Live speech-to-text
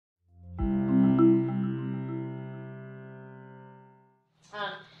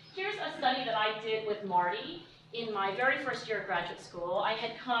with Marty in my very first year of graduate school. I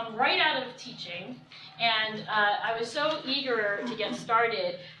had come right out of teaching, and I was so eager to get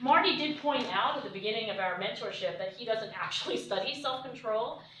started. Marty did point out at the beginning of our mentorship that he doesn't actually study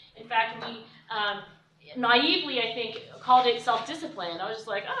self-control. In fact, we naively, I think, called it self-discipline. I was just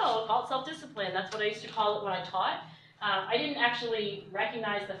like, oh, call it self-discipline. That's what I used to call it when I taught. I didn't actually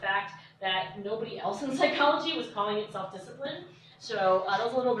recognize the fact that nobody else in psychology was calling it self-discipline. So that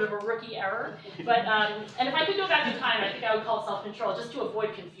was a little bit of a rookie error. But, and if I could go back in time, I think I would call it self-control just to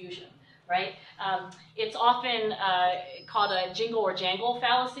avoid confusion, right? It's often called a jingle or jangle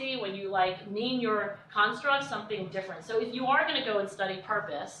fallacy when you name your construct something different. So if you are going to go and study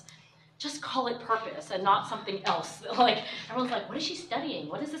purpose, just call it purpose and not something else. Everyone's like, what is she studying?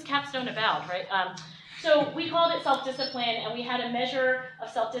 What is this capstone about, right? So we called it self-discipline, and we had a measure of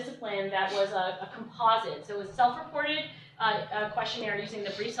self-discipline that was a composite. So it was a self-reported questionnaire using the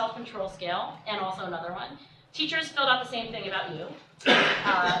brief self-control scale, and also another one. Teachers filled out the same thing about you.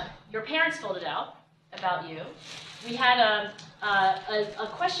 Your parents filled it out about you. We had a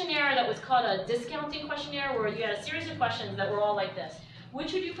questionnaire that was called a discounting questionnaire, where you had a series of questions that were all like this.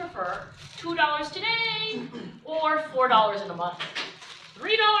 Which would you prefer, $2 today or $4 in a month?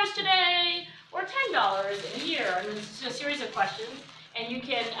 $3 today or $10 in a year? And it's a series of questions, and you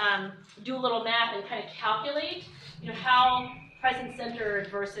can do a little math and kind of calculate, how present-centered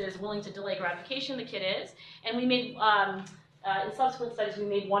versus willing to delay gratification the kid is. And we made, in subsequent studies, we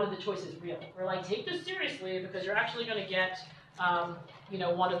made one of the choices real. We're like, take this seriously because you're actually going to get,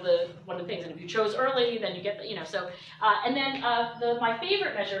 one of the things. And if you chose early, then you get the, and then my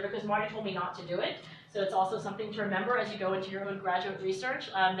favorite measure, because Marty told me not to do it, so it's also something to remember as you go into your own graduate research,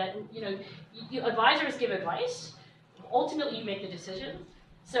 that, advisors give advice. Ultimately, you make the decision.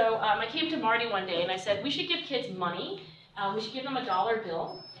 So I came to Marty one day and I said, we should give kids money. We should give them a $1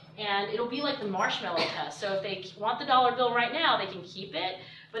 bill, and it'll be like the marshmallow test. So if they want the $1 bill right now, they can keep it,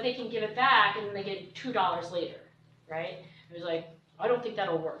 but they can give it back and then they get $2 later, right? He was like, I don't think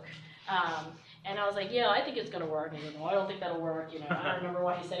that'll work. And I was like, yeah, I think it's going to work. And he was like, no, I don't think that'll work. I don't remember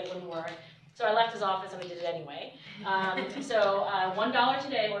why he said it wouldn't work. So I left his office and I did it anyway. So $1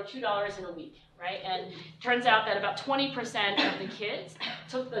 today or $2 in a week, right? And it turns out that about 20% of the kids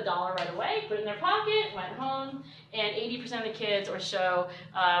took the $1 right away, put it in their pocket, went home, and 80% of the kids or so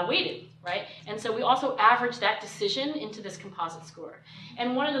waited, right? And so we also averaged that decision into this composite score.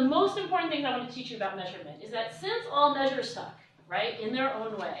 And one of the most important things I want to teach you about measurement is that since all measures suck, right, in their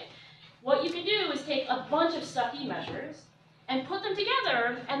own way, what you can do is take a bunch of sucky measures and put them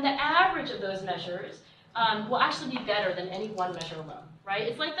together, and the average of those measures will actually be better than any one measure alone, right?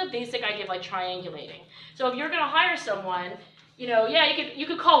 It's like the basic idea of triangulating. So if you're going to hire someone, you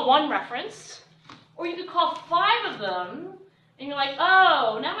could call one reference, or you could call 5 of them, and you're like,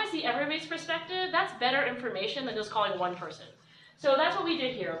 oh, now I see everybody's perspective. That's better information than just calling one person. So that's what we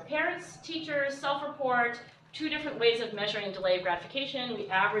did here. Parents, teachers, self-report, 2 different ways of measuring delayed gratification. We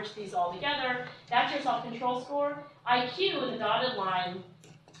averaged these all together. That's your self-control score. IQ in the dotted line,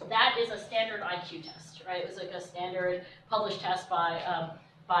 that is a standard IQ test, right? It was like a standard published test by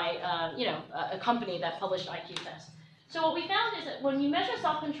a company that published IQ tests. So what we found is that when you measure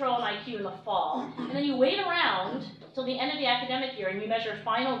self-control and IQ in the fall, and then you wait around till the end of the academic year and you measure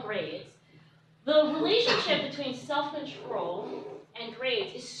final grades, the relationship between self-control and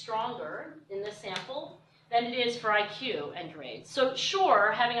grades is stronger in this sample than it is for IQ and grades. So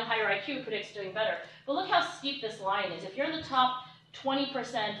sure, having a higher IQ predicts doing better, but look how steep this line is. If you're in the top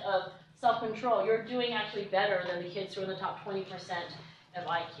 20% of self-control, you're doing actually better than the kids who are in the top 20% of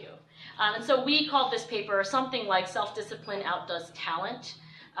IQ. And so we called this paper something like Self-Discipline Outdoes Talent.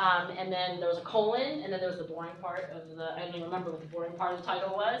 And then there was a colon, and then there was the boring part of the, I don't even remember what the boring part of the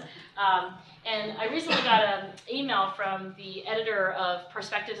title was. And I recently got an email from the editor of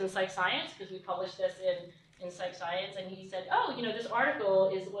Perspectives in Psych Science, because we published this in Psych Science, and he said, oh, this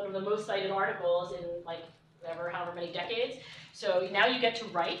article is one of the most cited articles in however many decades. So now you get to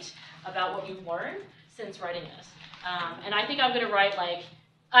write about what you've learned since writing this. And I think I'm going to write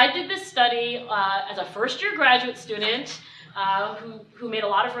I did this study as a first-year graduate student who made a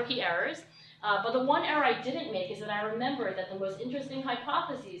lot of rookie errors. But the one error I didn't make is that I remembered that the most interesting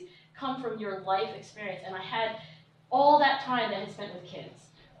hypotheses come from your life experience. And I had all that time that I spent with kids,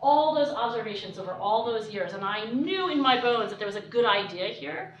 all those observations over all those years. And I knew in my bones that there was a good idea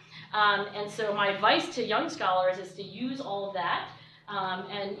here. And so my advice to young scholars is to use all of that.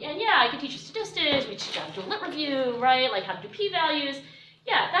 And yeah, I can teach you statistics, we teach you how to do a lit review, right? Like how to do p-values.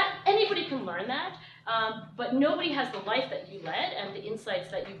 Yeah, anybody can learn that. But nobody has the life that you led and the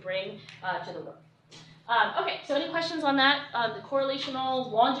insights that you bring to the work. Okay, so any questions on that? The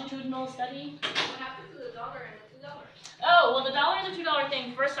correlational longitudinal study? What happened to the dollar and the $2? Oh, well, the dollar and the $2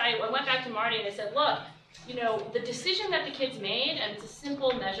 thing, first I went back to Marty and I said, look, you know, the decision that the kids made, and it's a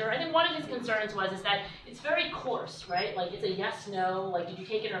simple measure, I think one of his concerns is that it's very coarse, right? Like, it's a yes, no, like, did you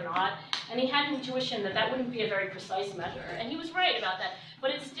take it or not? And he had an intuition that that wouldn't be a very precise measure, and he was right about that.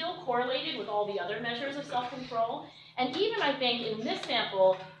 But it's still correlated with all the other measures of self-control. And even, I think, in this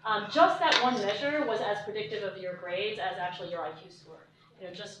sample, just that one measure was as predictive of your grades as actually your IQ score, you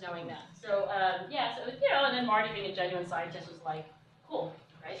know, just knowing that. So, yeah, so, you know, and then Marty, being a genuine scientist, was like, cool.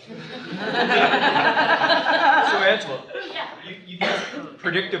 Right? So Angela, yeah. you used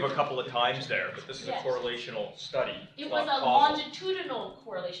predictive a couple of times there, but this is a correlational study. It was a longitudinal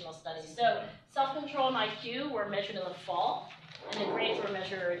correlational study. So self-control and IQ were measured in the fall, and the grades were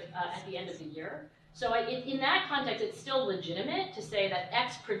measured at the end of the year. So in that context, it's still legitimate to say that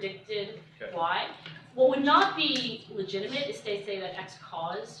X predicted Y. What would not be legitimate is to say that X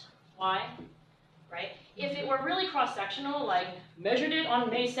caused Y. Right? If it were really cross-sectional, like measured it on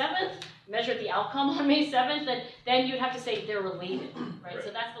May 7th, measured the outcome on May 7th, then you'd have to say they're related, right? So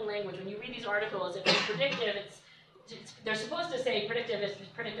that's the language. When you read these articles, if it's predictive, they're supposed to say predictive is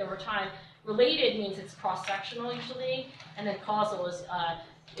predict over time. Related means it's cross-sectional usually, and then causal is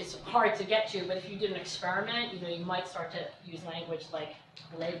it's hard to get to. But if you did an experiment, you know, you might start to use language like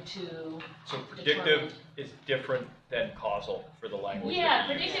led to. So predictive is different than causal for the language. Yeah,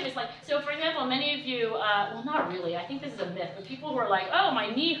 predictive is like, so for example, many of you, well not really, I think this is a myth, but people who are like, oh,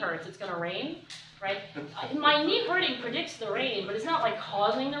 my knee hurts, it's going to rain, right? My knee hurting predicts the rain, but it's not like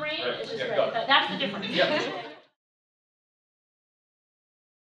causing the rain, it's just, right, that's the difference.